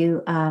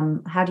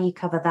 How do you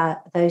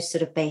cover those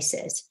sort of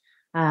bases?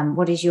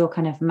 What does your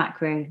kind of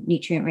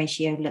macronutrient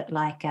ratio look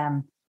like?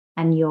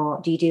 And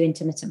do you do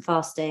intermittent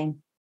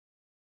fasting?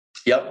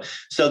 Yep.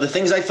 So the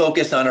things I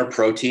focus on are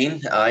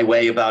protein. I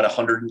weigh about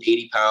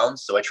 180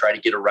 pounds. So I try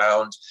to get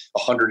around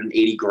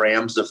 180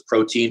 grams of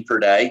protein per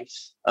day.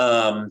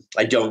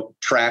 I don't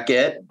track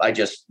it. I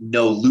just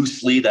know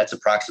loosely that's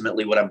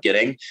approximately what I'm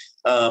getting.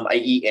 I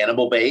eat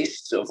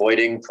animal-based,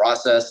 avoiding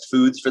processed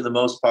foods for the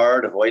most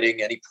part,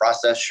 avoiding any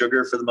processed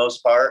sugar for the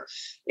most part.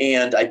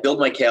 And I build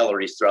my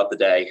calories throughout the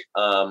day.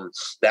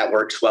 That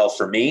works well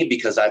for me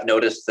because I've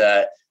noticed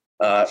that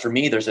for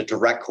me, there's a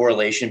direct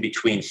correlation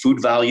between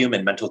food volume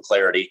and mental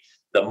clarity.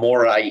 The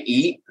more I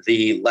eat,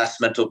 the less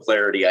mental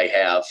clarity I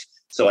have.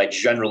 So I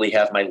generally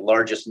have my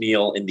largest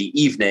meal in the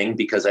evening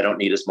because I don't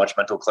need as much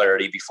mental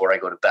clarity before I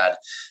go to bed.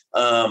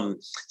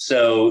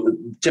 So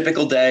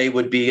typical day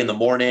would be in the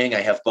morning.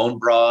 I have bone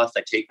broth.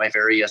 I take my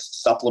various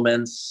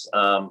supplements,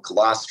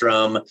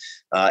 colostrum,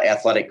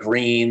 athletic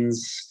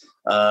greens,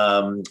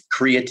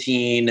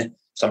 creatine,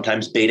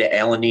 sometimes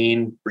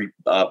beta-alanine,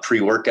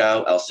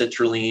 pre-workout,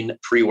 L-citrulline,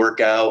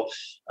 pre-workout,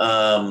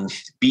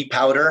 beet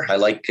powder. I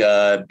like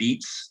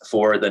beets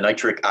for the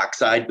nitric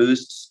oxide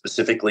boost,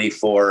 specifically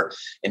for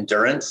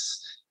endurance.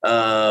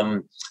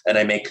 And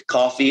I make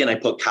coffee and I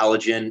put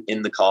collagen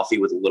in the coffee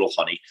with a little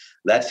honey.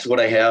 That's what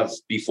I have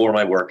before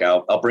my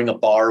workout. I'll bring a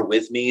bar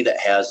with me that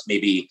has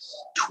maybe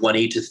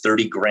 20 to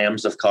 30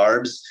 grams of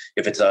carbs.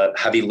 If it's a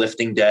heavy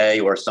lifting day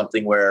or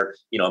something where,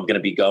 I'm going to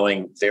be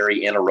going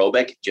very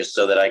anaerobic, just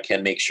so that I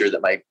can make sure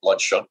that my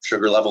blood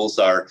sugar levels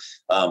are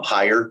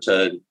higher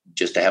to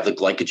have the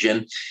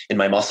glycogen in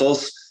my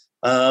muscles.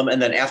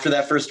 And then after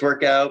that first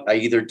workout, I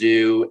either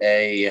do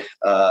a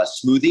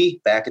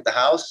smoothie back at the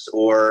house,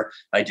 or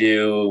I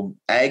do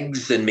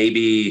eggs and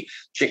maybe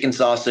chicken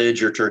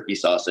sausage or turkey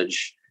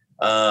sausage.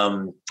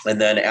 And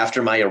then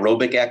after my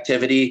aerobic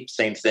activity,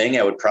 same thing.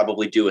 I would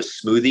probably do a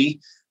smoothie.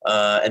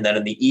 And then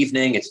in the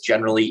evening, it's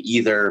generally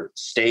either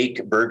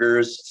steak,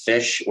 burgers,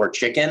 fish, or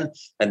chicken,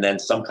 and then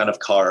some kind of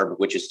carb,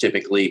 which is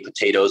typically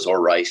potatoes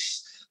or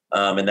rice.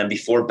 And then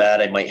before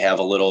bed, I might have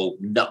a little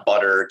nut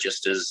butter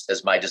just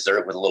as my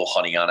dessert with a little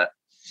honey on it.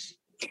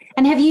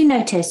 And have you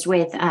noticed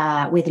with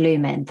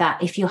Lumen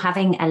that if you're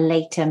having a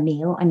later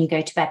meal and you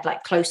go to bed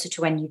like closer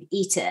to when you've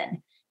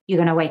eaten, you're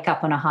going to wake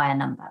up on a higher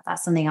number?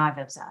 That's something I've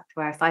observed,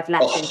 where if I've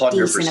left 100%. A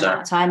decent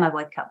amount of time, I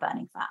wake up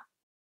burning fat.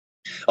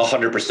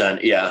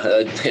 100%.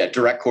 Yeah. Yeah.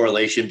 Direct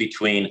correlation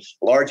between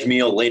large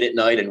meal late at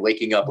night and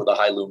waking up with a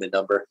high lumen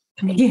number.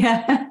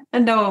 Yeah.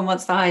 And no one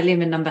wants the high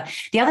lumen number.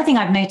 The other thing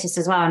I've noticed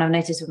as well, and I've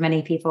noticed with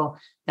many people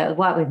that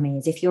work with me,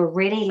 is if you're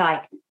really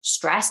like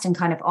stressed and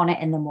kind of on it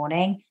in the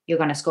morning, you're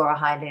going to score a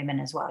high lumen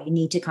as well. You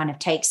need to kind of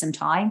take some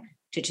time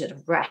to sort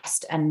of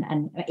rest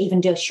and even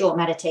do a short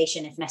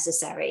meditation if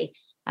necessary.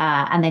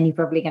 And then you're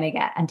probably going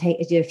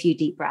to do a few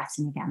deep breaths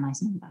and you get a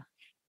nice number.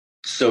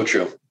 So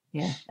true.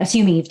 Yeah.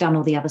 Assuming you've done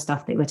all the other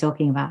stuff that we're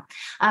talking about.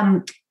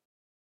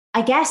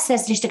 I guess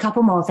there's just a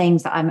couple more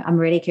things that I'm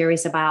really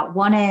curious about.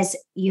 One is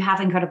you have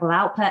incredible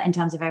output in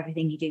terms of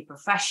everything you do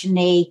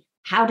professionally.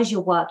 How does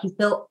your work, you've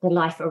built the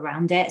life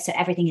around it, so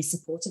everything is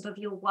supportive of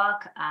your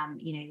work.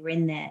 You're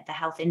in the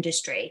health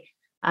industry.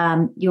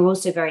 You're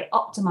also very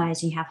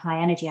optimized. You have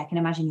high energy. I can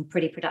imagine you're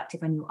pretty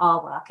productive when you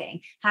are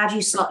working. How do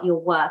you slot your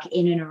work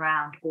in and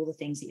around all the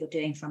things that you're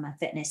doing from a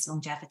fitness,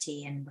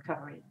 longevity, and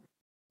recovery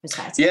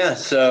perspective? Yeah.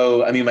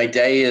 So, I mean, my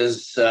day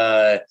is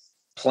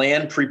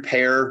plan,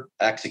 prepare,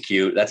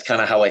 execute. That's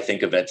kind of how I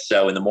think of it.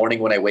 So in the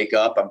morning when I wake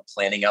up, I'm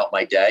planning out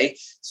my day.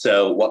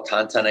 So what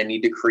content I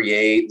need to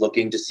create,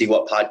 looking to see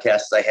what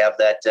podcasts I have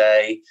that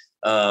day,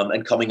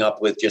 and coming up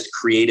with just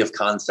creative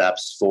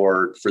concepts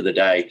for the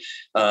day.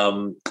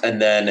 And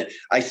then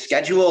I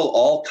schedule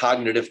all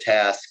cognitive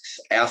tasks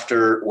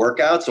after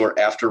workouts or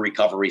after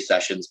recovery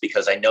sessions,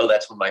 because I know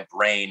that's when my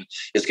brain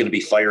is going to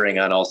be firing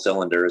on all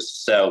cylinders.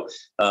 So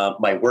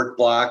my work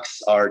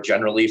blocks are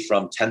generally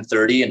from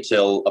 10:30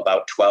 until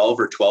about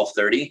 12 or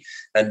 12:30,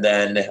 and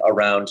then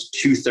around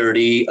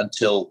 2:30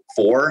 until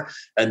 4.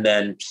 And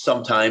then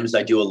sometimes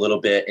I do a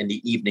little bit in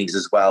the evenings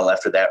as well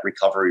after that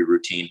recovery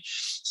routine.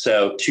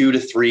 So 2 to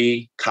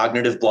 3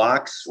 cognitive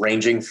blocks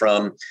ranging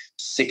from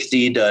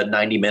 60 to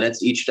 90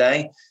 minutes each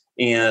day.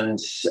 And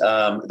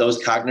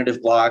those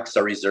cognitive blocks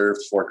are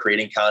reserved for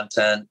creating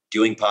content,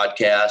 doing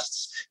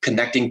podcasts,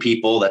 connecting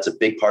people. That's a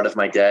big part of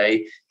my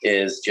day,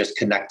 is just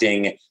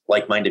connecting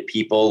like-minded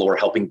people or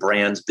helping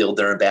brands build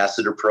their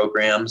ambassador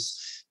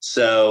programs.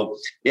 So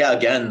yeah,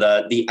 again,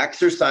 the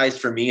exercise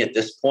for me at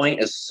this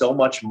point is so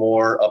much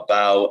more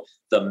about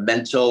the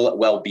mental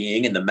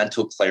well-being and the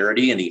mental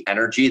clarity and the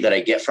energy that I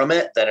get from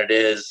it than it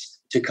is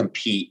to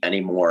compete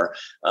anymore.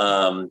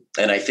 And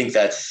I think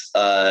that's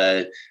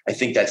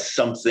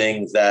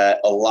something that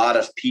a lot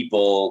of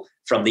people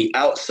from the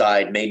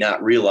outside may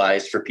not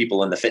realize, for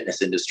people in the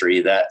fitness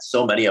industry, that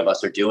so many of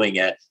us are doing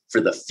it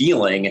for the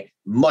feeling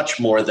much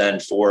more than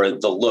for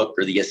the look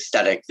or the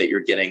aesthetic that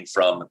you're getting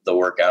from the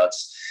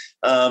workouts.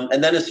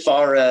 And then as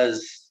far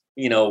as,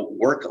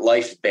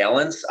 work-life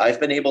balance, I've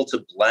been able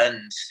to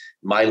blend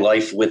my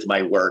life with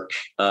my work.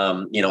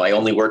 I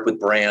only work with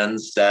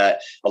brands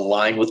that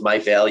align with my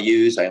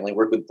values. I only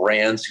work with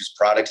brands whose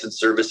products and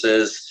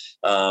services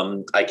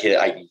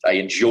I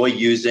enjoy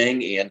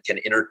using and can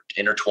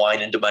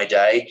intertwine into my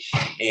day.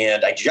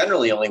 And I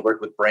generally only work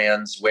with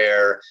brands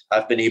where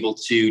I've been able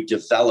to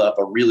develop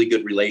a really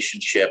good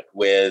relationship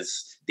with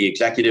the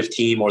executive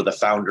team or the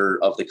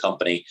founder of the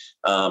company.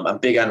 I'm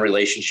big on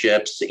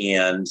relationships,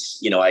 and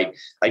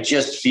I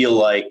just feel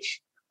like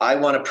I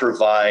want to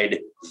provide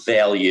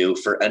value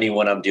for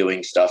anyone I'm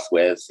doing stuff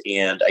with,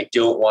 and I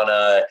don't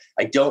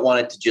want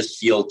it to just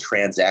feel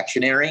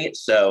transactionary.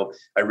 So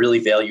I really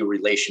value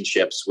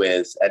relationships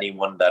with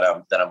anyone that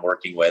I'm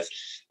working with.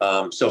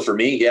 So for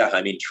me,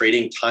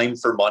 trading time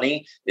for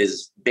money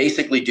is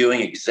basically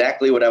doing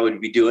exactly what I would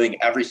be doing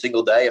every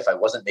single day if I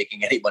wasn't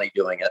making any money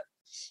doing it.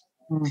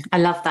 I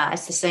love that.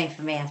 It's the same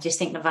for me. I just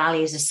think the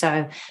values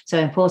are so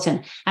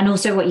important. And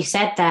also what you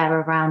said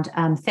there around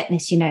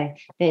fitness,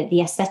 the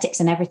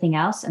aesthetics and everything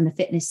else, and the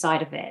fitness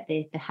side of it,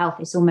 the health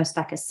is almost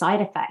like a side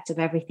effect of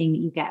everything that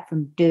you get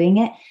from doing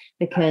it,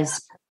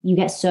 because you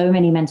get so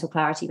many mental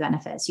clarity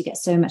benefits. You get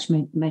so much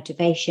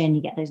motivation.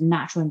 You get those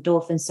natural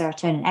endorphins,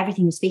 serotonin,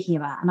 everything you're speaking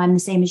about. And I'm the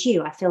same as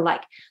you. I feel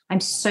like I'm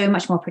so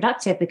much more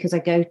productive because I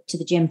go to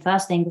the gym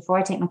first thing before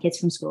I take my kids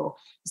from school.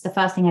 It's the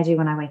first thing I do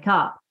when I wake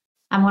up.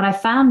 And what I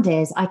found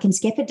is I can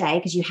skip a day,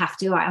 because you have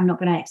to. Right? I'm not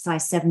going to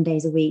exercise 7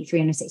 days a week,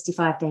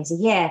 365 days a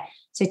year.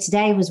 So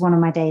today was one of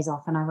my days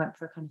off, and I went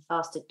for a kind of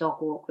fasted dog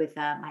walk with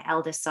my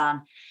eldest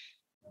son.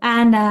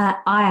 And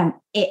I am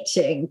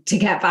itching to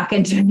get back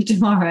into it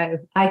tomorrow.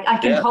 I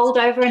can hold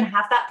over and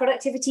have that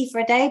productivity for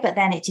a day, but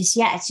then it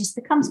just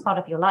becomes part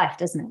of your life,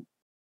 doesn't it?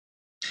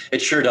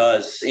 It sure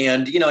does.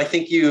 And, I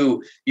think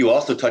you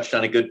also touched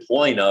on a good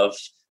point of,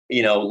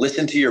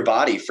 listen to your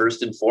body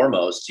first and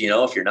foremost.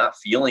 If you're not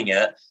feeling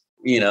it,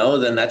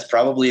 then that's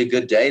probably a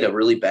good day to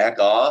really back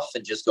off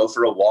and just go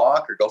for a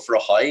walk or go for a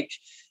hike.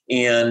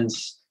 And,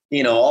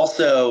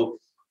 also,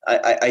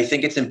 I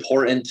think it's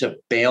important to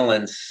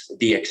balance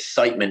the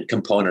excitement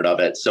component of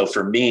it. So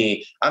for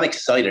me, I'm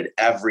excited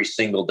every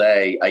single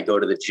day I go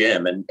to the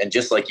gym. And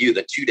just like you,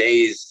 the 2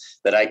 days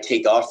that I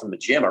take off from the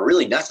gym are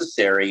really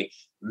necessary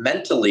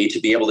mentally to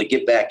be able to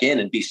get back in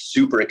and be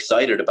super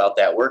excited about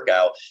that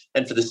workout.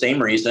 And for the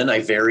same reason, I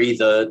vary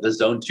the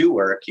zone 2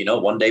 work.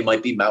 One day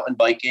might be mountain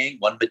biking,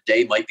 one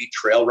day might be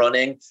trail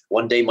running,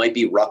 one day might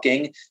be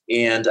rucking.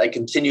 And I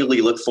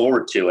continually look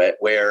forward to it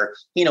where,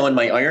 in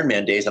my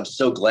Ironman days, I'm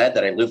so glad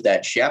that I lived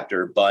that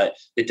chapter, but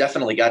it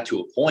definitely got to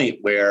a point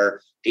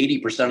where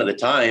 80% of the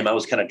time I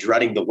was kind of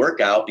dreading the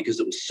workout because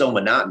it was so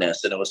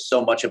monotonous and it was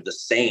so much of the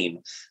same.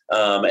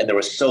 And there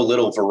was so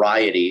little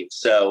variety.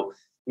 So,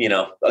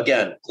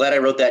 again, glad I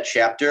wrote that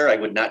chapter. I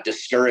would not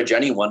discourage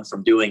anyone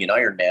from doing an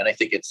Ironman. I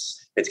think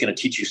it's going to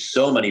teach you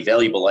so many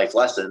valuable life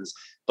lessons.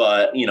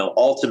 But,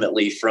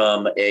 ultimately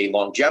from a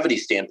longevity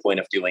standpoint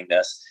of doing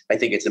this, I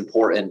think it's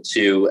important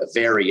to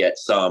vary it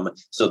some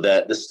so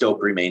that the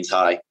stoke remains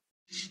high.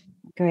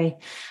 Agree.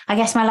 I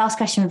guess my last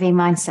question would be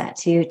mindset.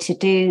 To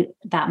do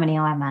that many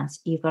Ironmans,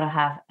 you've got to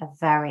have a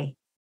very,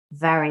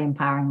 very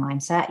empowering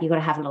mindset. You've got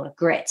to have a lot of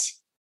grit.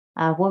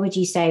 What would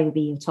you say would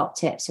be your top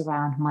tips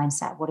around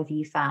mindset? What have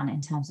you found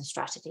in terms of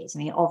strategies? I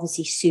mean,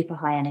 obviously super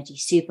high energy,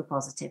 super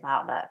positive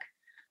outlook.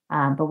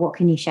 But what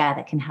can you share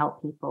that can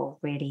help people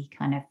really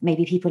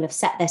maybe people have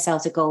set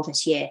themselves a goal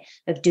this year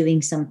of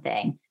doing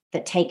something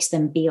that takes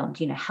them beyond,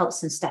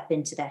 helps them step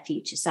into their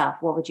future self.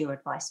 What would your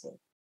advice be?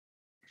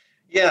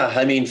 Yeah,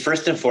 I mean,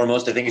 first and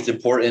foremost, I think it's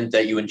important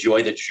that you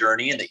enjoy the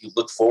journey and that you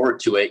look forward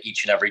to it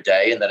each and every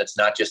day and that it's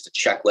not just a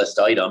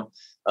checklist item.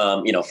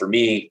 For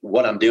me,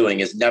 what I'm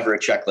doing is never a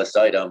checklist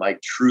item. I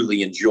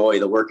truly enjoy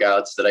the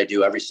workouts that I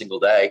do every single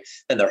day,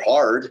 and they're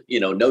hard,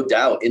 no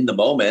doubt in the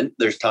moment.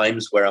 There's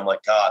times where I'm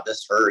like, God,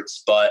 this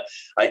hurts, but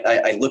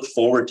I look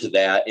forward to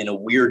that in a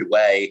weird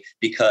way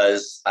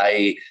because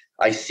I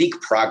seek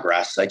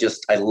progress.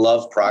 I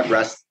love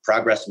progress.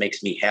 Progress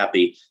makes me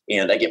happy,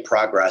 and I get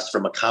progress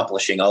from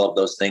accomplishing all of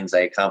those things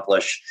I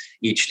accomplish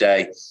each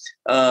day.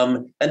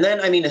 And then,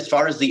 as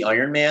far as the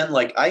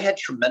Ironman, I had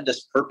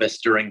tremendous purpose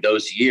during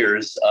those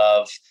years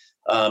of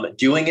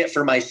doing it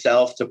for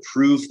myself to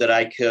prove that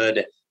I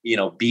could,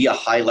 be a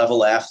high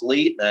level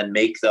athlete and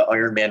make the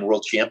Ironman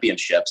World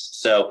Championships.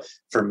 So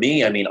for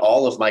me,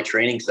 all of my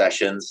training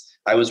sessions,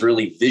 I was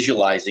really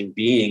visualizing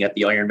being at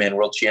the Ironman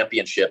World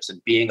Championships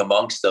and being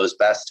amongst those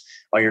best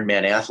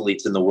Ironman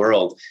athletes in the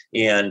world.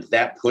 And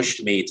that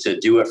pushed me to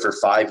do it for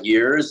 5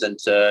 years and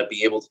to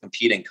be able to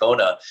compete in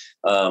Kona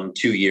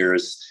 2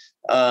 years.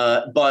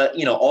 But,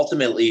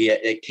 ultimately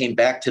it came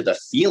back to the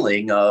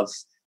feeling of,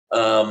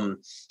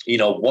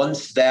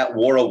 once that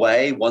wore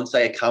away, once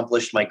I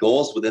accomplished my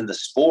goals within the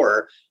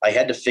sport, I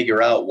had to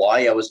figure out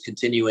why I was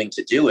continuing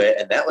to do it.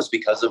 And that was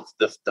because of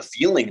the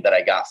feeling that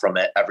I got from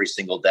it every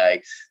single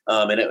day.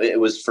 And it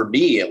was, for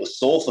me, it was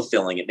soul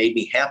fulfilling. It made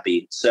me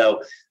happy.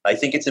 So I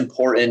think it's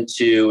important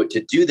to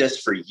do this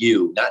for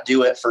you, not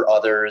do it for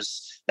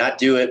others, not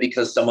do it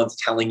because someone's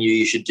telling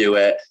you should do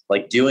it,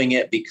 doing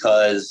it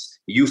because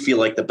you feel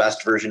like the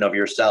best version of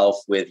yourself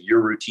with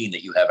your routine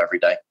that you have every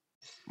day.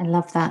 I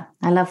love that.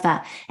 I love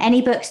that.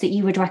 Any books that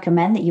you would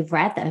recommend that you've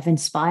read that have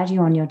inspired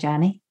you on your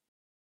journey?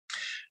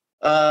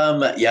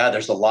 Yeah,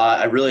 there's a lot.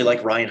 I really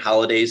like Ryan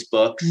Holiday's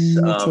books.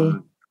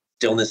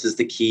 Stillness is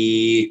the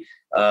Key.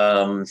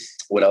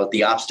 What else?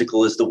 The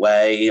Obstacle is the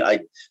Way.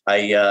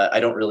 I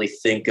don't really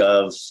think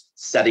of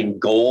setting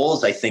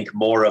goals. I think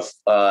more of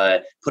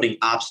putting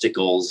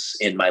obstacles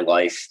in my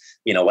life.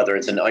 Whether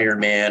it's an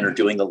Ironman or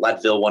doing the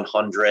Leadville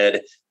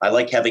 100. I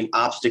like having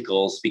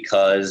obstacles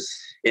because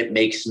it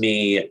makes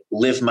me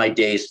live my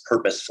days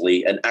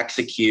purposefully and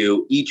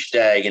execute each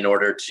day in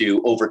order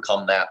to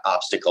overcome that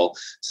obstacle.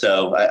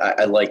 So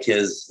I like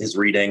his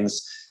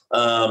readings.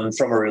 From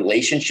a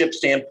relationship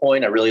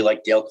standpoint, I really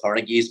like Dale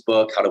Carnegie's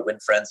book, How to Win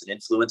Friends and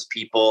Influence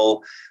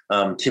People.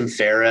 Tim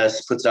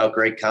Ferriss puts out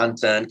great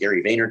content.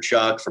 Gary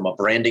Vaynerchuk, from a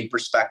branding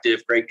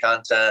perspective, great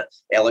content.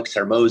 Alex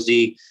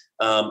Hermosi.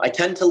 I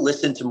tend to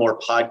listen to more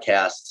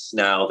podcasts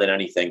now than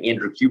anything.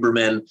 Andrew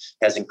Huberman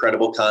has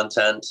incredible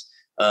content.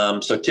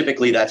 So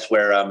typically that's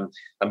where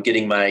I'm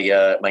getting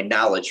my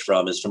knowledge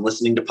from, is from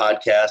listening to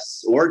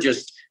podcasts or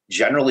just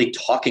generally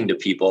talking to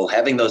people,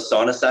 having those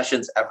sauna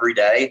sessions every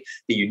day,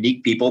 the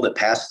unique people that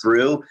pass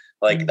through.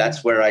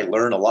 That's where I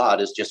learn a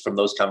lot, is just from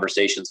those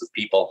conversations with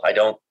people. I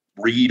don't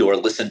read or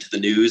listen to the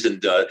news in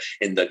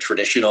the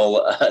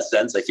traditional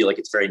sense. I feel like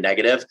it's very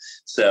negative.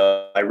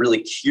 So I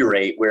really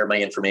curate where my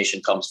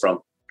information comes from.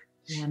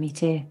 Yeah, me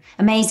too.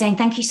 Amazing.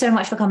 Thank you so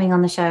much for coming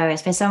on the show.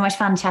 It's been so much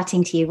fun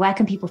chatting to you. Where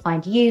can people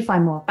find you,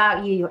 find more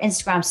about you? Your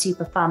Instagram's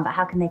super fun, but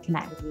how can they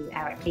connect with you,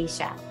 Eric? Please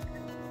share.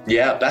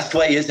 Yeah, best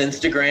way is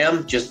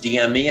Instagram. Just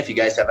DM me if you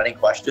guys have any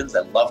questions.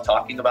 I love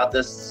talking about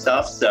this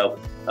stuff. So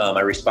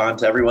I respond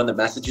to everyone that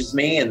messages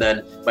me. And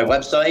then my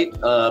website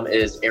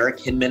is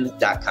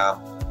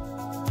erichinman.com.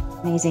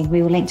 Amazing.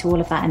 We will link to all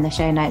of that in the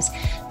show notes.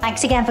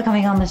 Thanks again for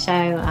coming on the show.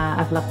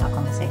 I've loved that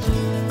conversation.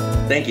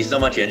 Thank you so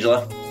much,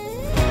 Angela.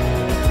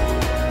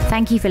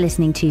 Thank you for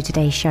listening to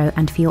today's show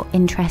and for your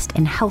interest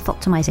in health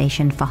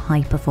optimization for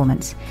high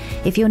performance.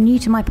 If you're new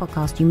to my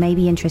podcast, you may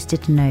be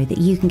interested to know that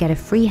you can get a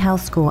free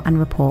health score and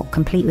report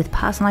complete with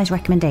personalized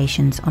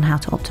recommendations on how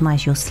to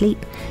optimize your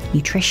sleep,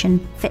 nutrition,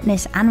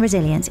 fitness, and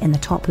resilience in the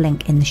top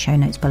link in the show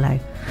notes below.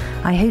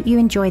 I hope you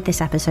enjoyed this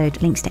episode.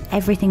 Links to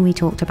everything we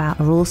talked about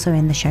are also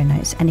in the show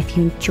notes. And if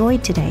you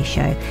enjoyed today's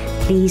show,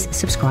 please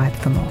subscribe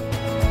for more.